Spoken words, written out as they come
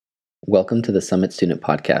Welcome to the Summit Student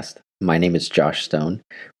Podcast. My name is Josh Stone.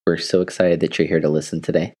 We're so excited that you're here to listen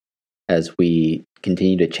today. As we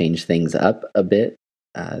continue to change things up a bit,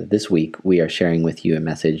 this week we are sharing with you a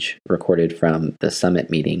message recorded from the Summit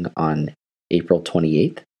meeting on April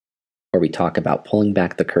 28th, where we talk about pulling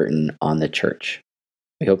back the curtain on the church.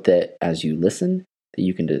 We hope that as you listen, that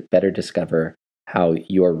you can better discover how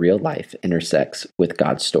your real life intersects with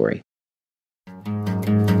God's story.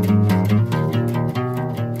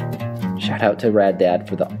 Shout out to Rad Dad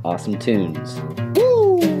for the awesome tunes.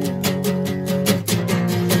 Woo!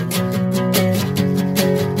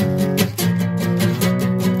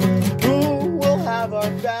 Who will have our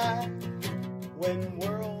back when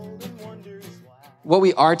world and wonders lie? What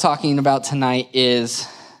we are talking about tonight is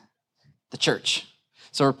the church.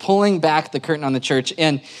 So we're pulling back the curtain on the church,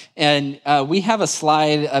 and we have a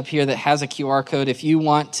slide up here that has a QR code. If you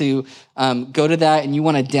want to go to that and you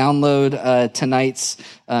want to download tonight's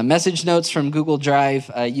message notes from Google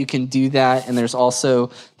Drive, you can do that. And there's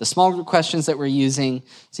also the small group questions that we're using.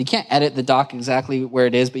 So you can't edit the doc exactly where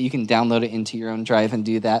it is, but you can download it into your own drive and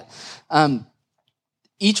do that.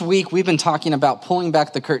 Each week, we've been talking about pulling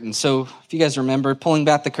back the curtain. So if you guys remember, pulling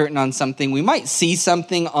back the curtain on something, we might see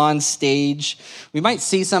something on stage. We might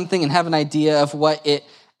see something and have an idea of what it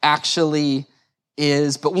actually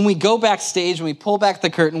is. But when we go backstage and we pull back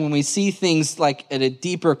the curtain, when we see things like at a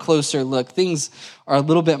deeper, closer look, things are a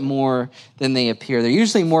little bit more than they appear. They're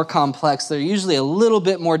usually more complex. They're usually a little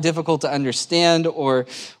bit more difficult to understand or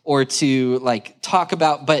to like talk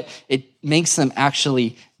about, but it makes them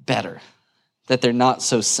actually better. That they're not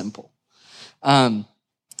so simple. And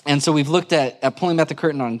so we've looked at pulling back the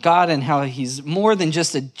curtain on God and how he's more than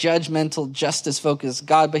just a judgmental, justice-focused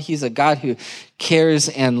God, but he's a God who cares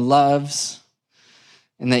and loves,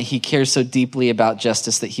 and that he cares so deeply about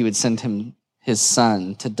justice that he would send his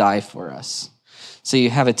son to die for us. So you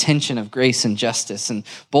have a tension of grace and justice, and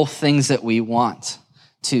both things that we want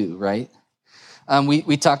too, right?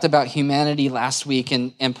 We talked about humanity last week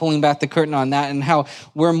and pulling back the curtain on that and how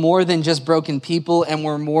we're more than just broken people and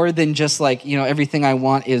we're more than just like, everything I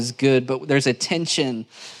want is good. But there's a tension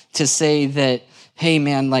to say that, hey,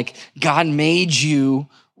 man, like God made you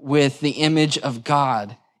with the image of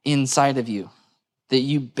God inside of you, that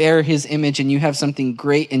you bear his image and you have something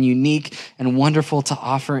great and unique and wonderful to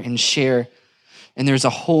offer and share. And there's a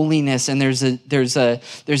holiness and there's a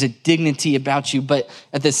dignity about you. But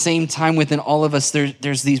at the same time, within all of us,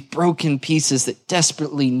 there's these broken pieces that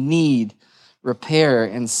desperately need repair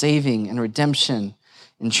and saving and redemption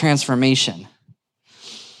and transformation.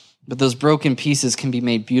 But those broken pieces can be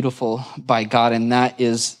made beautiful by God, and that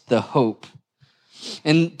is the hope.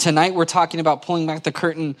 And tonight we're talking about pulling back the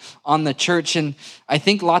curtain on the church. And I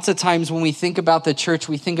think lots of times when we think about the church,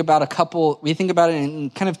 we think about it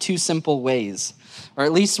in kind of two simple ways, or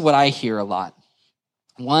at least what I hear a lot.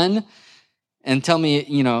 One, and tell me,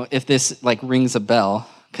 if this like rings a bell,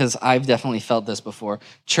 because I've definitely felt this before.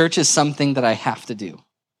 Church is something that I have to do.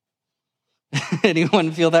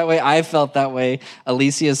 Anyone feel that way? I felt that way.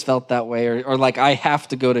 Alicia's felt that way, or like I have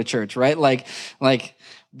to go to church, right? Like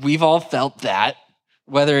we've all felt that.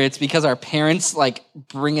 Whether it's because our parents like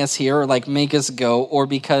bring us here or like make us go, or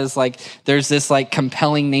because like there's this like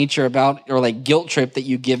compelling nature about, or like guilt trip that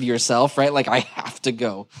you give yourself, right? Like I have to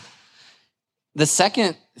go. The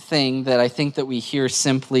second thing that I think that we hear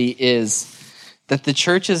simply is that the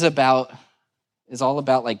church is all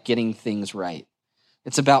about like getting things right.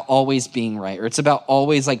 It's about always being right, or it's about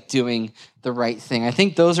always like doing the right thing. I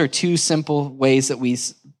think those are two simple ways that we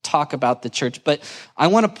talk about the church, but I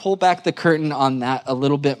want to pull back the curtain on that a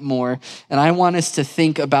little bit more, and I want us to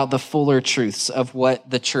think about the fuller truths of what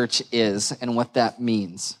the church is and what that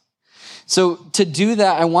means. So to do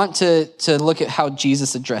that, I want to look at how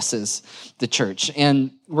Jesus addresses the church, and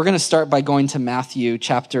we're going to start by going to Matthew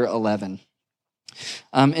chapter 11.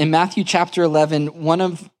 In Matthew chapter 11,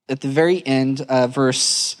 at the very end,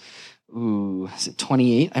 verse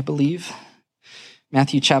 28, I believe.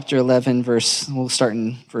 Matthew chapter 11, we'll start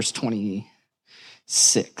in verse 28.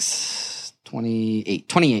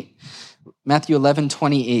 Matthew 11,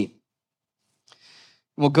 28.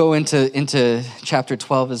 We'll go into chapter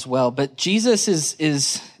 12 as well. But Jesus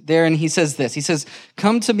is there and he says this. He says,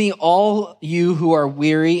 "Come to me, all you who are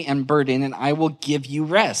weary and burdened, and I will give you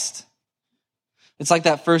rest." It's like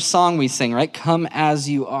that first song we sing, right? Come as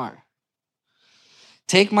you are.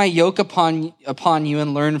 Take my yoke upon you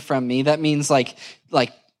and learn from me. That means like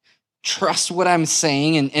trust what I'm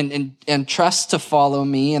saying and trust to follow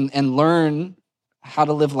me and learn how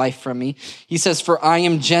to live life from me. He says, "For I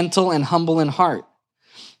am gentle and humble in heart,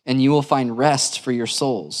 and you will find rest for your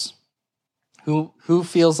souls." Who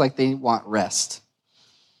feels like they want rest?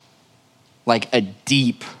 like a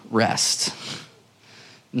deep rest.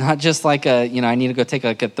 Not just like I need to go take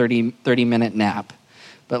like a 30-minute nap,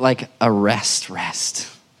 but like a rest.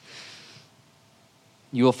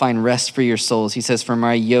 You will find rest for your souls. He says, for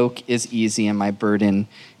my yoke is easy and my burden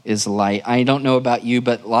is light. I don't know about you,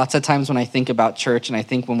 but lots of times when I think about church, and I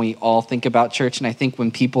think when we all think about church, and I think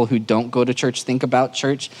when people who don't go to church think about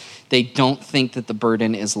church, they don't think that the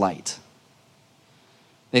burden is light.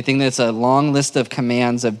 They think that it's a long list of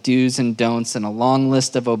commands of do's and don'ts, and a long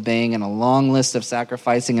list of obeying, and a long list of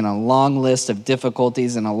sacrificing, and a long list of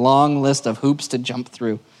difficulties, and a long list of hoops to jump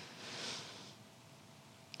through.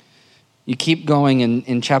 You keep going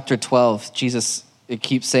in chapter 12, it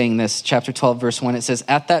keeps saying this, chapter 12, verse 1, it says,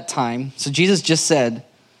 at that time, so Jesus just said,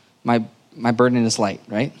 my burden is light,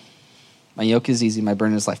 right? My yoke is easy, my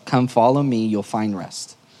burden is light. Come follow me, you'll find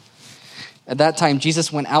rest. At that time,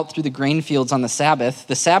 Jesus went out through the grain fields on the Sabbath.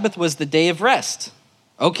 The Sabbath was the day of rest.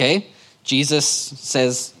 Okay, Jesus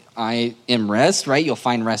says, I am rest, right? You'll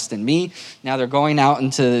find rest in me. Now they're going out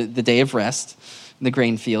into the day of rest in the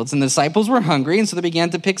grain fields. And the disciples were hungry, and so they began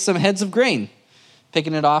to pick some heads of grain,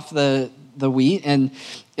 picking it off the wheat, and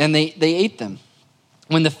they ate them.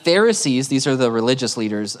 When the Pharisees, these are the religious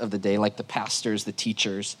leaders of the day, like the pastors, the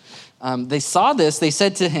teachers, they saw this, they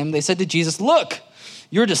said to Jesus, look,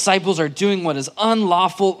 your disciples are doing what is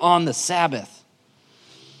unlawful on the Sabbath.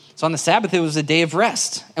 So on the Sabbath, it was a day of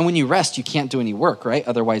rest. And when you rest, you can't do any work, right?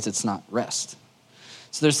 Otherwise, it's not rest.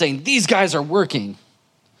 So they're saying, these guys are working.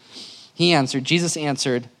 Jesus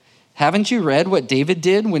answered, haven't you read what David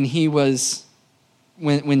did when he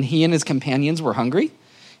and his companions were hungry?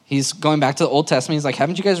 He's going back to the Old Testament. He's like,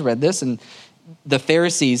 haven't you guys read this? And the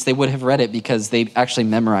Pharisees, they would have read it because they actually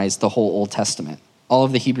memorized the whole Old Testament. All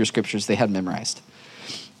of the Hebrew scriptures they had memorized.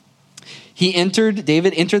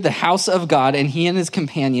 David entered the house of God, and he and his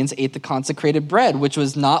companions ate the consecrated bread, which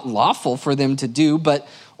was not lawful for them to do, but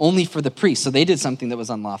only for the priests. So they did something that was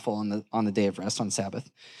unlawful on the day of rest, on Sabbath.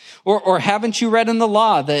 Or haven't you read in the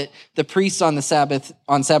law that the priests on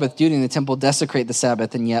Sabbath duty in the temple desecrate the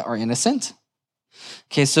Sabbath and yet are innocent?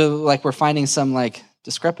 Okay, so like we're finding some like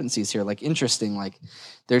discrepancies here, like interesting, like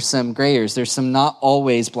there's some gray areas, there's some not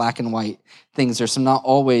always black and white things, there's some not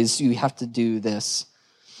always you have to do this.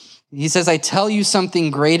 He says, I tell you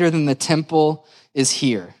something greater than the temple is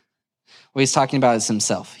here. What he's talking about is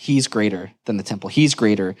himself. He's greater than the temple. He's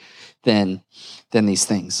greater than these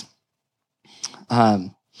things. He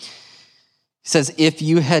says, if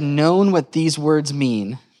you had known what these words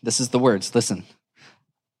mean, this is the words, listen.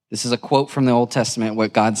 This is a quote from the Old Testament,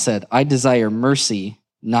 what God said, I desire mercy,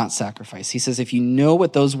 not sacrifice. He says, if you know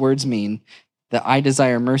what those words mean, that I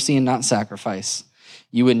desire mercy and not sacrifice,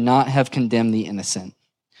 you would not have condemned the innocent.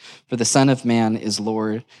 For the Son of Man is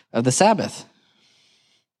Lord of the Sabbath.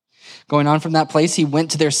 Going on from that place, he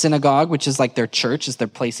went to their synagogue, which is like their church, is their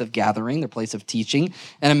place of gathering, their place of teaching.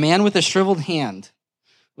 And a man with a shriveled hand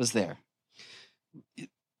was there.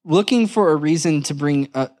 Looking for a reason to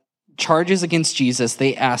bring charges against Jesus,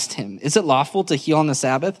 they asked him, is it lawful to heal on the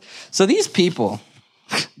Sabbath? So these people,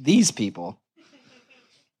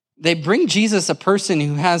 they bring Jesus a person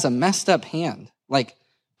who has a messed up hand, like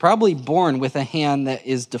probably born with a hand that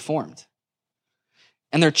is deformed.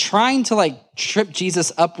 And they're trying to like trip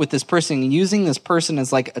Jesus up with this person and using this person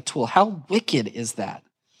as like a tool. How wicked is that?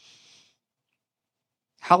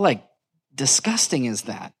 How like disgusting is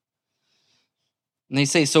that? And they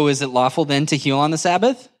say, so is it lawful then to heal on the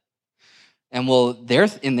Sabbath? And well, they're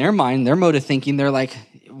in their mind, their mode of thinking, they're like,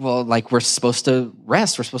 well, like we're supposed to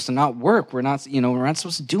rest. We're supposed to not work. We're not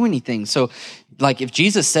supposed to do anything. So like if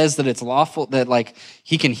Jesus says that it's lawful, that like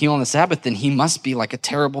he can heal on the Sabbath, then he must be like a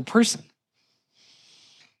terrible person.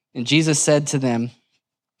 And Jesus said to them,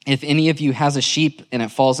 if any of you has a sheep and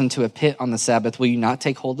it falls into a pit on the Sabbath, will you not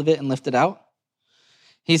take hold of it and lift it out?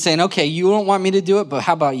 He's saying, okay, you don't want me to do it, but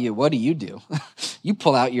how about you? What do? You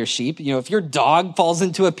pull out your sheep. You know, if your dog falls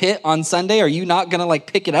into a pit on Sunday, are you not going to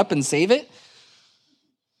like pick it up and save it?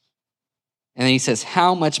 And then he says,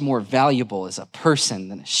 how much more valuable is a person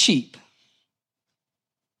than a sheep?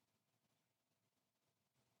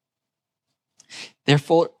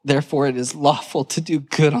 Therefore, it is lawful to do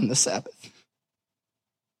good on the Sabbath.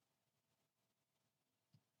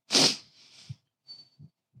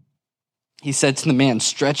 He said to the man,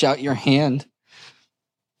 stretch out your hand.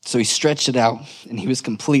 So he stretched it out, and he was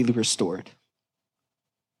completely restored.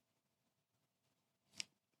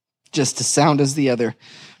 Just as sound as the other.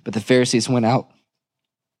 But the Pharisees went out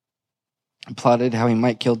and plotted how he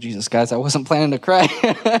might kill Jesus. Guys, I wasn't planning to cry.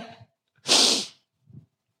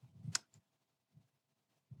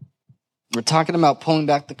 We're talking about pulling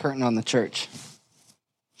back the curtain on the church.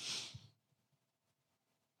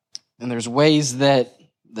 And there's ways that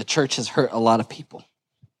the church has hurt a lot of people.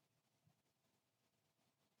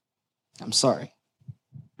 I'm sorry.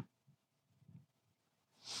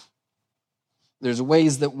 There's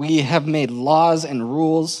ways that we have made laws and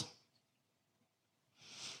rules,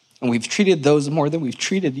 and we've treated those more than we've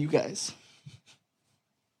treated you guys.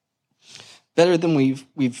 Better than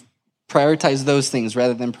we've prioritized those things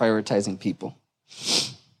rather than prioritizing people.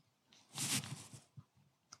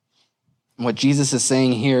 And what Jesus is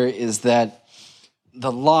saying here is that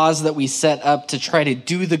the laws that we set up to try to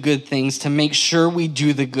do the good things, to make sure we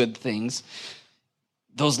do the good things,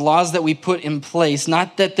 those laws that we put in place,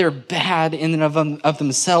 not that they're bad in and of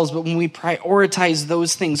themselves, but when we prioritize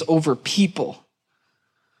those things over people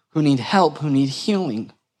who need help, who need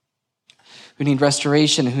healing, who need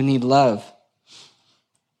restoration, who need love,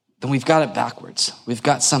 then we've got it backwards. We've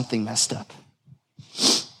got something messed up.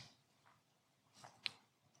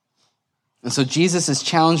 And so Jesus is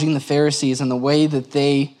challenging the Pharisees in the way that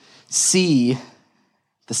they see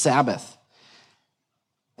the Sabbath.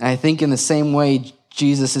 And I think in the same way,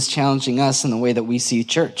 Jesus is challenging us in the way that we see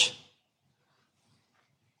church.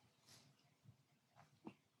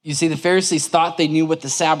 You see, the Pharisees thought they knew what the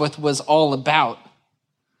Sabbath was all about.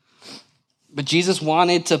 But Jesus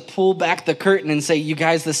wanted to pull back the curtain and say, you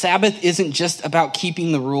guys, the Sabbath isn't just about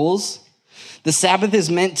keeping the rules. The Sabbath is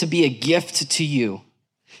meant to be a gift to you.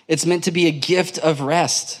 It's meant to be a gift of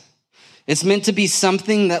rest. It's meant to be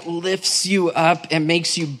something that lifts you up and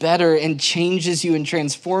makes you better and changes you and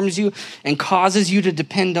transforms you and causes you to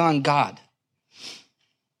depend on God.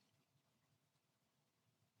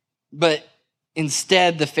 But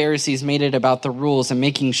instead, the Pharisees made it about the rules and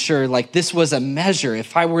making sure like this was a measure.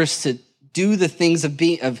 If I were to do the things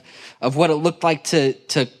of what it looked like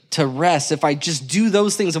to rest, if I just do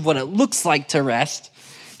those things of what it looks like to rest,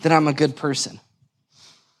 then I'm a good person.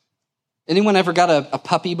 Anyone ever got a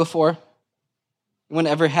puppy before? Anyone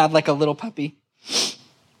ever had like a little puppy?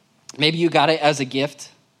 Maybe you got it as a gift.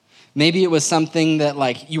 Maybe it was something that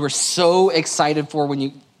like you were so excited for when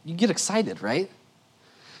you get excited, right?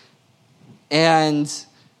 And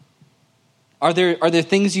are there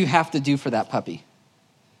things you have to do for that puppy?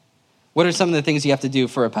 What are some of the things you have to do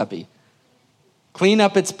for a puppy? Clean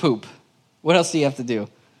up its poop. What else do you have to do?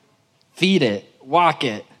 Feed it, walk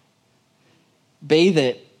it, bathe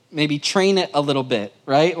it, maybe train it a little bit,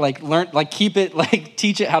 right? Like keep it, like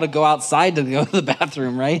teach it how to go outside to go to the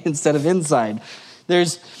bathroom, right? Instead of inside.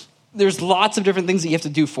 There's lots of different things that you have to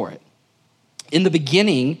do for it. In the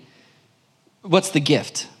beginning, what's the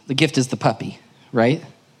gift? The gift is the puppy, right?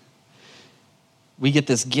 We get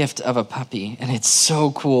this gift of a puppy, and it's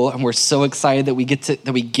so cool, and we're so excited that we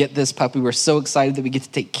get this puppy. We're so excited that we get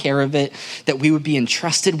to take care of it, that we would be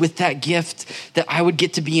entrusted with that gift, that I would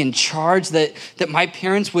get to be in charge, that my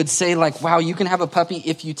parents would say, like, wow, you can have a puppy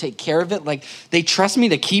if you take care of it. Like, they trust me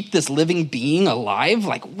to keep this living being alive.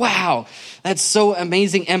 Like, wow, that's so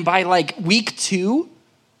amazing. And by like week 2,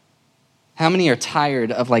 how many are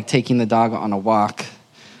tired of like taking the dog on a walk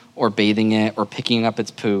or bathing it or picking up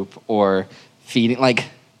its poop or feeding? Like,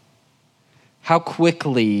 how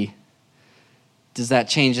quickly does that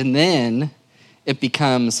change? And then it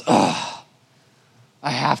becomes, I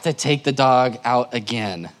have to take the dog out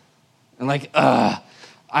again. And like, I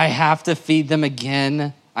have to feed them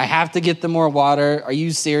again. I have to get them more water. Are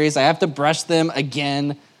you serious? I have to brush them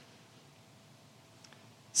again.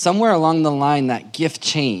 Somewhere along the line, that gift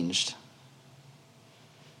changed.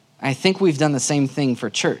 I think we've done the same thing for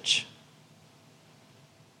church.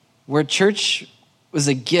 Where church was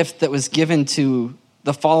a gift that was given to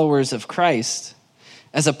the followers of Christ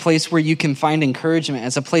as a place where you can find encouragement,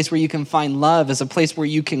 as a place where you can find love, as a place where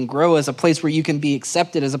you can grow, as a place where you can be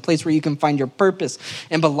accepted, as a place where you can find your purpose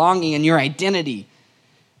and belonging and your identity.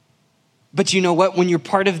 But you know what? When you're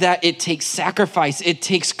part of that, it takes sacrifice. It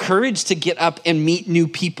takes courage to get up and meet new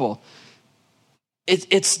people.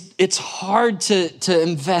 It's hard to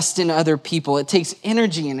invest in other people. It takes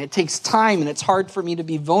energy and it takes time, and it's hard for me to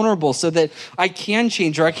be vulnerable so that I can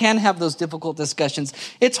change or I can have those difficult discussions.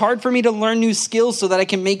 It's hard for me to learn new skills so that I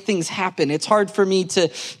can make things happen. It's hard for me to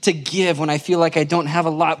give when I feel like I don't have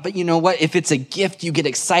a lot. But you know what? If it's a gift, you get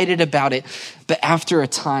excited about it. But after a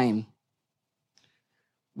time,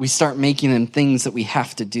 we start making them things that we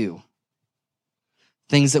have to do.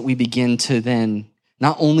 Things that we begin to then,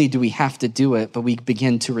 not only do we have to do it, but we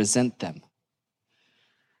begin to resent them.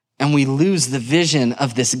 And we lose the vision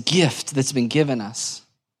of this gift that's been given us.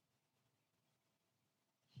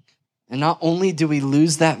 And not only do we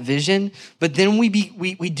lose that vision, but then we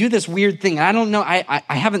do this weird thing. I don't know, I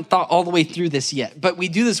haven't thought all the way through this yet, but we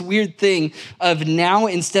do this weird thing of now,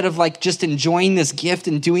 instead of like just enjoying this gift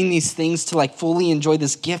and doing these things to like fully enjoy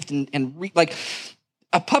this gift like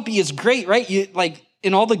a puppy is great, right? You like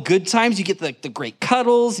in all the good times, you get the great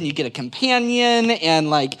cuddles and you get a companion and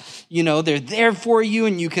like, they're there for you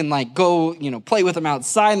and you can like go, play with them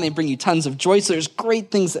outside and they bring you tons of joy. So there's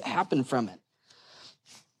great things that happen from it.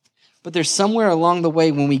 But there's somewhere along the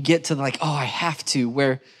way when we get to like, oh, I have to,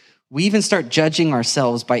 where we even start judging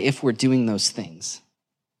ourselves by if we're doing those things.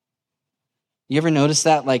 You ever notice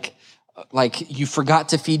that? Like you forgot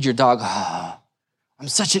to feed your dog. Oh, I'm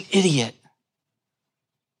such an idiot.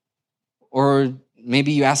 Or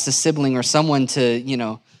maybe you asked a sibling or someone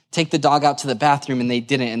to, take the dog out to the bathroom and they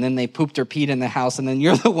didn't. And then they pooped or peed in the house. And then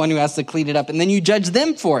you're the one who has to clean it up. And then you judge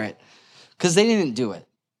them for it because they didn't do it.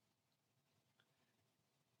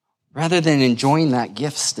 Rather than enjoying that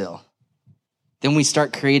gift still, then we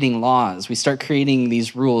start creating laws. We start creating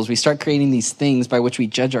these rules. We start creating these things by which we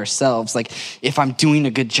judge ourselves. Like, if I'm doing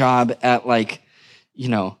a good job at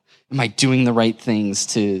am I doing the right things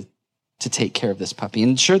to take care of this puppy?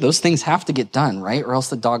 And sure, those things have to get done, right? Or else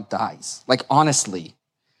the dog dies. Like, honestly,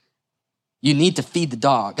 you need to feed the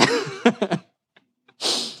dog.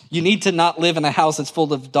 You need to not live in a house that's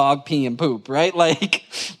full of dog pee and poop, right? Like,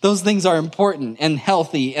 those things are important and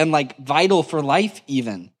healthy and like vital for life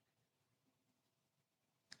even.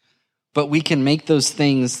 But we can make those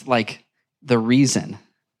things like the reason,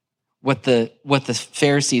 what the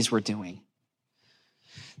Pharisees were doing.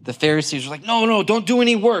 The Pharisees were like, no, don't do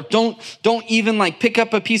any work. Don't even like pick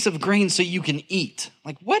up a piece of grain so you can eat.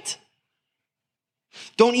 Like, what?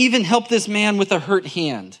 Don't even help this man with a hurt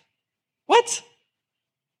hand. What?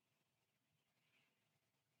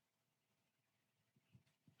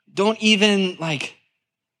 Don't even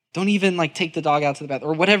take the dog out to the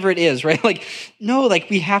bathroom or whatever it is, right? Like, no, like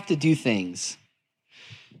we have to do things.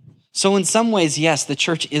 So in some ways, yes, the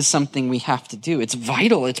church is something we have to do. It's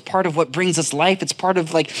vital. It's part of what brings us life. It's part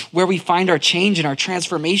of like where we find our change and our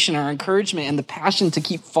transformation, our encouragement, and the passion to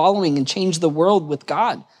keep following and change the world with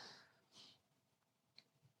God.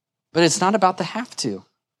 But it's not about the have to.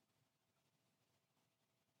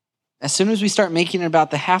 As soon as we start making it about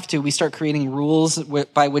the have to, we start creating rules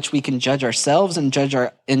by which we can judge ourselves and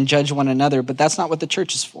judge one another, but that's not what the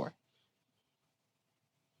church is for.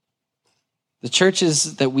 The church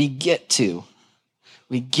is that we get to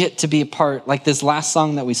be a part, like this last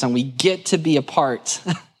song that we sung, we get to be a part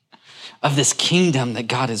of this kingdom that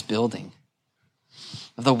God is building,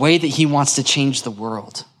 of the way that he wants to change the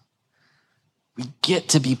world. We get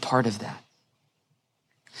to be part of that.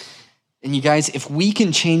 And you guys, if we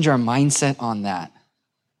can change our mindset on that,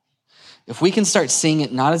 if we can start seeing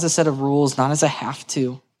it not as a set of rules, not as a have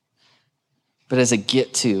to, but as a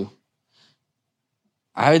get to,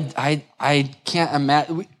 I can't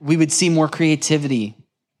imagine, we would see more creativity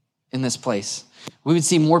in this place. We would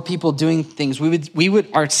see more people doing things. We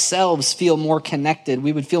would ourselves feel more connected.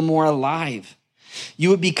 We would feel more alive.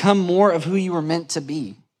 You would become more of who you were meant to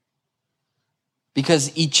be.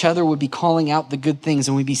 Because each other would be calling out the good things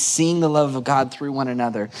and we'd be seeing the love of God through one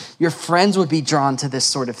another. Your friends would be drawn to this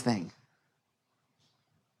sort of thing.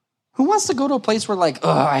 Who wants to go to a place where like,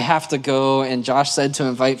 oh, I have to go and Josh said to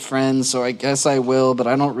invite friends, so I guess I will, but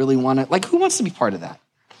I don't really want it. Like, who wants to be part of that?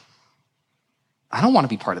 I don't want to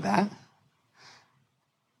be part of that.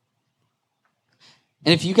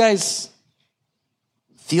 And if you guys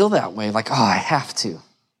feel that way, like, oh, I have to, I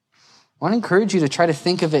want to encourage you to try to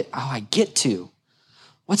think of it, oh, I get to.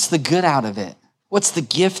 What's the good out of it? What's the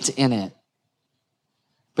gift in it?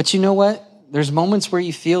 But you know what? There's moments where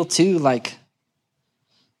you feel too like,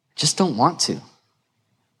 just don't want to. I'm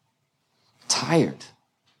tired.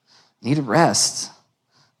 Need a rest.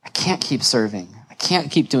 I can't keep serving. I can't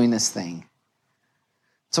keep doing this thing.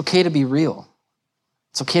 It's okay to be real.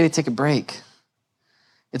 It's okay to take a break.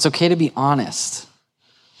 It's okay to be honest.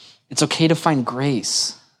 It's okay to find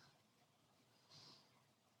grace.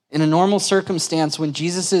 In a normal circumstance, when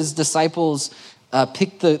Jesus' disciples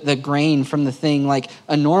picked the grain from the thing, like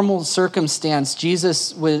a normal circumstance,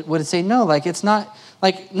 Jesus would say, no, like it's not,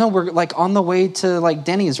 like, no, we're like on the way to like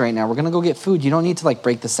Denny's right now. We're going to go get food. You don't need to like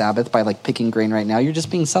break the Sabbath by like picking grain right now. You're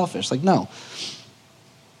just being selfish. Like, no.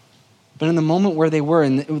 But in the moment where they were,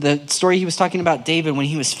 in the story he was talking about David, when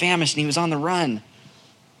he was famished and he was on the run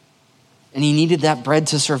and he needed that bread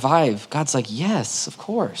to survive, God's like, yes, of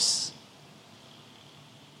course.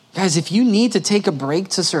 Guys, if you need to take a break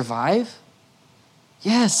to survive,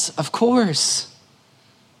 yes, of course.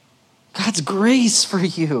 God's grace for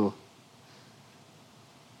you.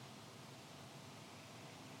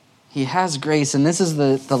 He has grace. And this is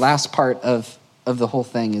the last part of the whole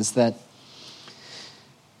thing, is that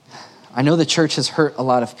I know the church has hurt a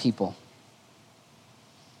lot of people.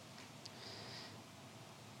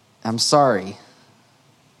 I'm sorry.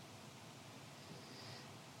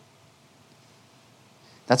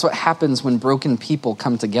 That's what happens when broken people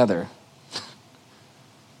come together.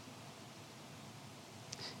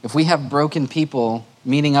 If we have broken people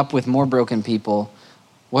meeting up with more broken people,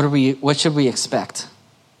 what should we expect?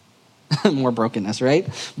 More brokenness, right?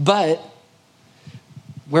 But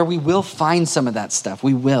where we will find some of that stuff,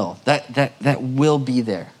 we will. That will be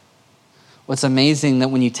there. What's amazing that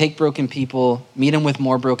when you take broken people, meet them with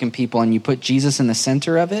more broken people, and you put Jesus in the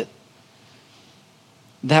center of it,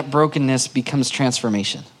 that brokenness becomes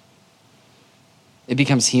transformation. It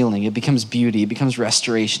becomes healing. It becomes beauty. It becomes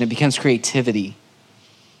restoration. It becomes creativity.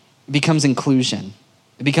 It becomes inclusion.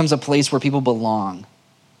 It becomes a place where people belong.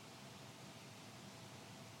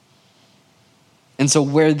 And so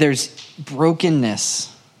where there's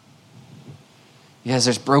brokenness, yes,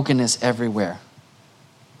 there's brokenness everywhere.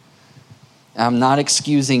 I'm not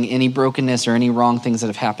excusing any brokenness or any wrong things that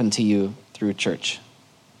have happened to you through a church.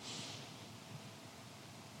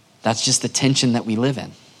 That's just the tension that we live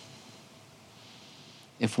in.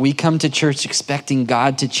 If we come to church expecting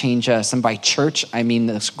God to change us, and by church, I mean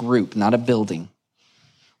this group, not a building,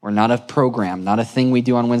 or not a program, not a thing we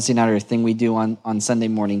do on Wednesday night or a thing we do on Sunday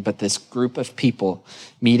morning, but this group of people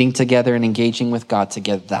meeting together and engaging with God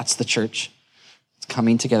together, that's the church. It's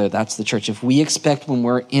coming together, that's the church. If we expect when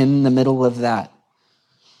we're in the middle of that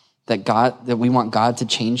we want God to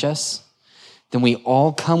change us, then we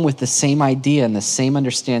all come with the same idea and the same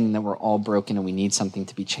understanding that we're all broken and we need something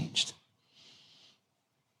to be changed.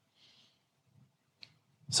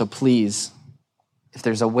 So please, if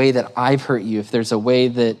there's a way that I've hurt you, if there's a way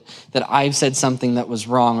that I've said something that was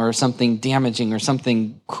wrong or something damaging or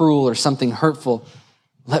something cruel or something hurtful,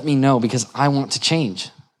 let me know, because I want to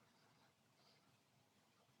change.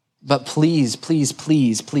 But please, please,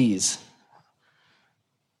 please, please,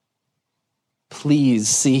 please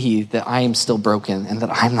see that I am still broken and that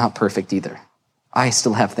I'm not perfect either. I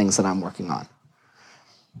still have things that I'm working on.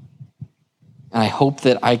 And I hope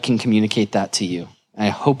that I can communicate that to you. And I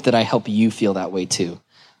hope that I help you feel that way too.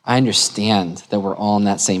 I understand that we're all in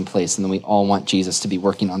that same place and that we all want Jesus to be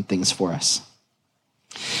working on things for us.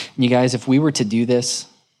 And you guys, if we were to do this,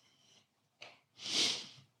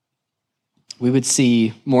 we would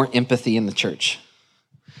see more empathy in the church.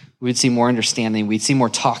 We would see more understanding. We'd see more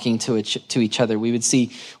talking to each other. We would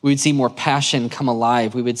see more passion come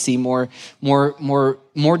alive. We would see more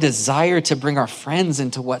desire to bring our friends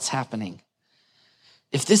into what's happening.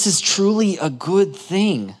 If this is truly a good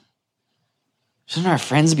thing, shouldn't our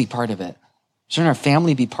friends be part of it? Shouldn't our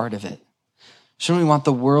family be part of it? Shouldn't we want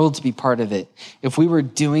the world to be part of it? If we were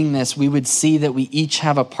doing this, we would see that we each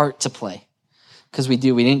have a part to play. Because we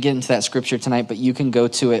do. We didn't get into that scripture tonight, but you can go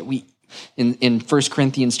to it. In 1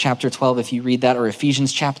 Corinthians chapter 12, if you read that, or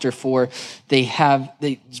Ephesians chapter 4, they have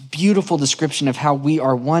the beautiful description of how we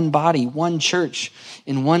are one body, one church,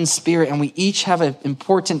 in one spirit, and we each have an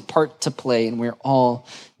important part to play, and we're all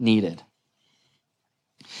needed.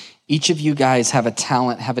 Each of you guys have a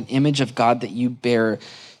talent, have an image of God that you bear,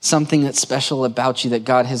 something that's special about you that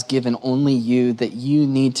God has given only you, that you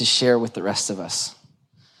need to share with the rest of us.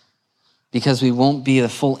 Because we won't be the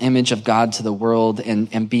full image of God to the world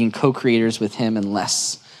and being co-creators with him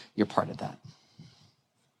unless you're part of that.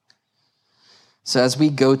 So as we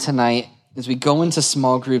go tonight, as we go into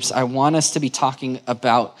small groups, I want us to be talking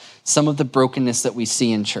about some of the brokenness that we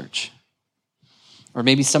see in church. Or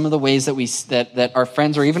maybe some of the ways that our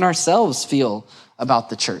friends or even ourselves feel about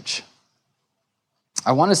the church.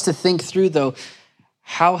 I want us to think through, though,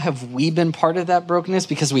 how have we been part of that brokenness?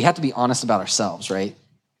 Because we have to be honest about ourselves, right?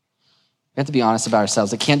 We have to be honest about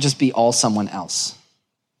ourselves. It can't just be all someone else.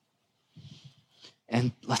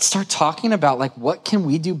 And let's start talking about, what can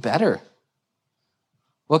we do better?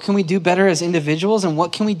 What can we do better as individuals, and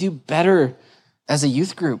what can we do better as a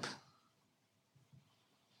youth group?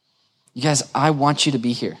 You guys, I want you to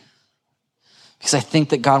be here because I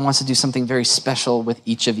think that God wants to do something very special with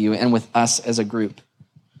each of you and with us as a group.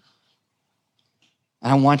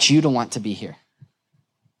 And I want you to want to be here.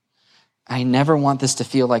 I never want this to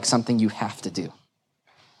feel like something you have to do.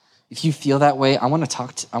 If you feel that way, I want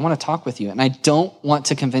to talk with you, and I don't want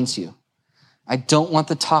to convince you. I don't want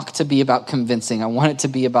the talk to be about convincing. I want it to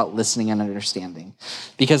be about listening and understanding,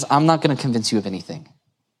 because I'm not going to convince you of anything.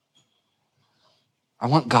 I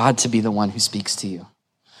want God to be the one who speaks to you.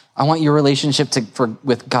 I want your relationship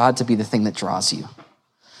with God to be the thing that draws you,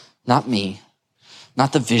 not me,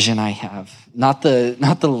 not the vision I have, not the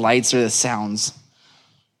lights or the sounds.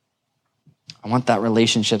 I want that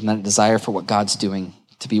relationship and that desire for what God's doing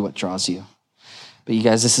to be what draws you. But you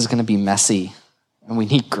guys, this is going to be messy, and we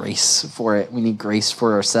need grace for it. We need grace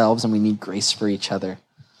for ourselves, and we need grace for each other.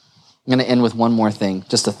 I'm going to end with one more thing,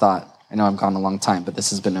 just a thought. I know I'm gone a long time, but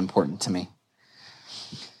this has been important to me.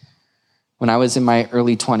 When I was in my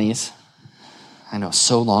early 20s, I know,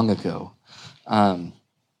 so long ago, I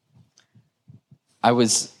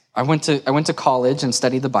went to college and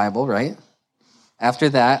studied the Bible, right? After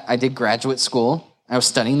that, I did graduate school. I was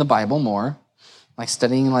studying the Bible more, like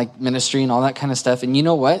studying like ministry and all that kind of stuff. And you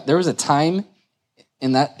know what? There was a time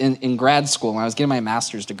in grad school when I was getting my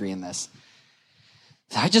master's degree in this,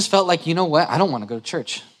 I just felt like, you know what? I don't want to go to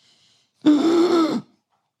church. I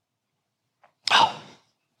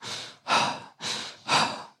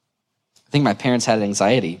think my parents had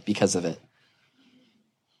anxiety because of it.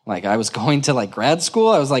 Like I was going to like grad school.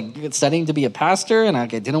 I was like studying to be a pastor, and I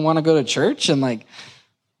didn't want to go to church. And there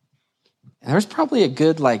was probably a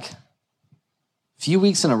good like few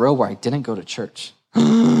weeks in a row where I didn't go to church.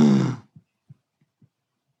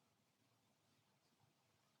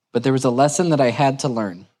 But there was a lesson that I had to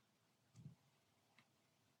learn.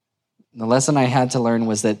 The lesson I had to learn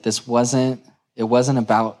was that it wasn't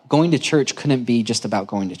about going to church. Couldn't be just about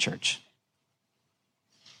going to church.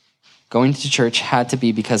 Going to church had to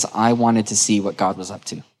be because I wanted to see what God was up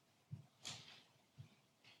to.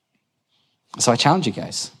 So I challenge you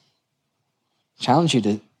guys. Challenge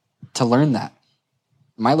you to learn that.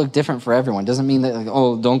 It might look different for everyone. Doesn't mean that, like,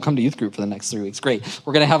 oh, don't come to youth group for the next 3 weeks. Great.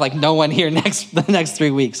 We're going to have like no one here the next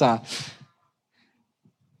 3 weeks, huh?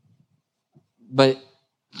 But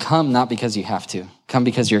come not because you have to. Come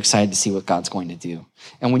because you're excited to see what God's going to do.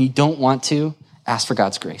 And when you don't want to, ask for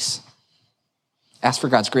God's grace. Ask for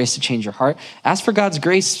God's grace to change your heart. Ask for God's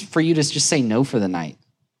grace for you to just say no for the night.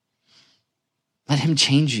 Let him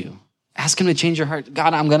change you. Ask him to change your heart.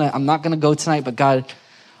 God, I'm not gonna go tonight, but God,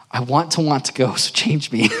 I want to go, so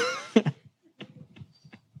change me.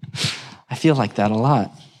 I feel like that a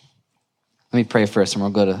lot. Let me pray first, and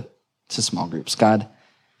we'll go to small groups. God,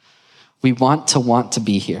 we want to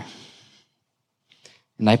be here.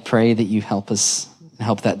 And I pray that you help us,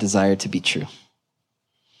 help that desire to be true.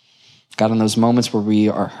 God, in those moments where we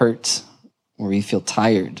are hurt, where we feel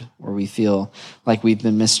tired, where we feel like we've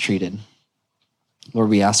been mistreated, Lord,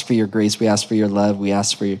 we ask for your grace, we ask for your love, we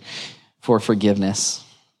ask for forgiveness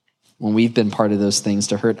when we've been part of those things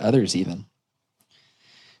to hurt others even.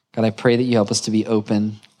 God, I pray that you help us to be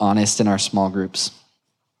open, honest in our small groups.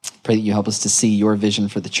 Pray that you help us to see your vision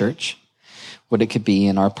for the church, what it could be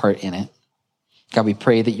and our part in it. God, we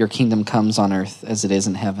pray that your kingdom comes on earth as it is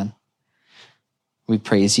in heaven. We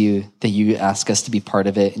praise you that you ask us to be part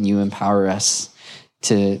of it and you empower us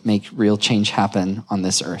to make real change happen on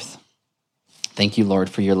this earth. Thank you, Lord,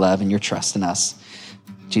 for your love and your trust in us.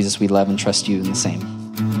 Jesus, we love and trust you in the same.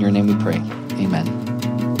 In your name we pray. Amen.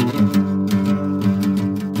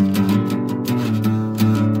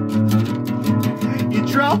 You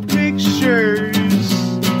draw pictures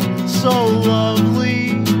so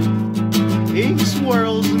lovely, ink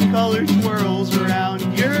swirls and colors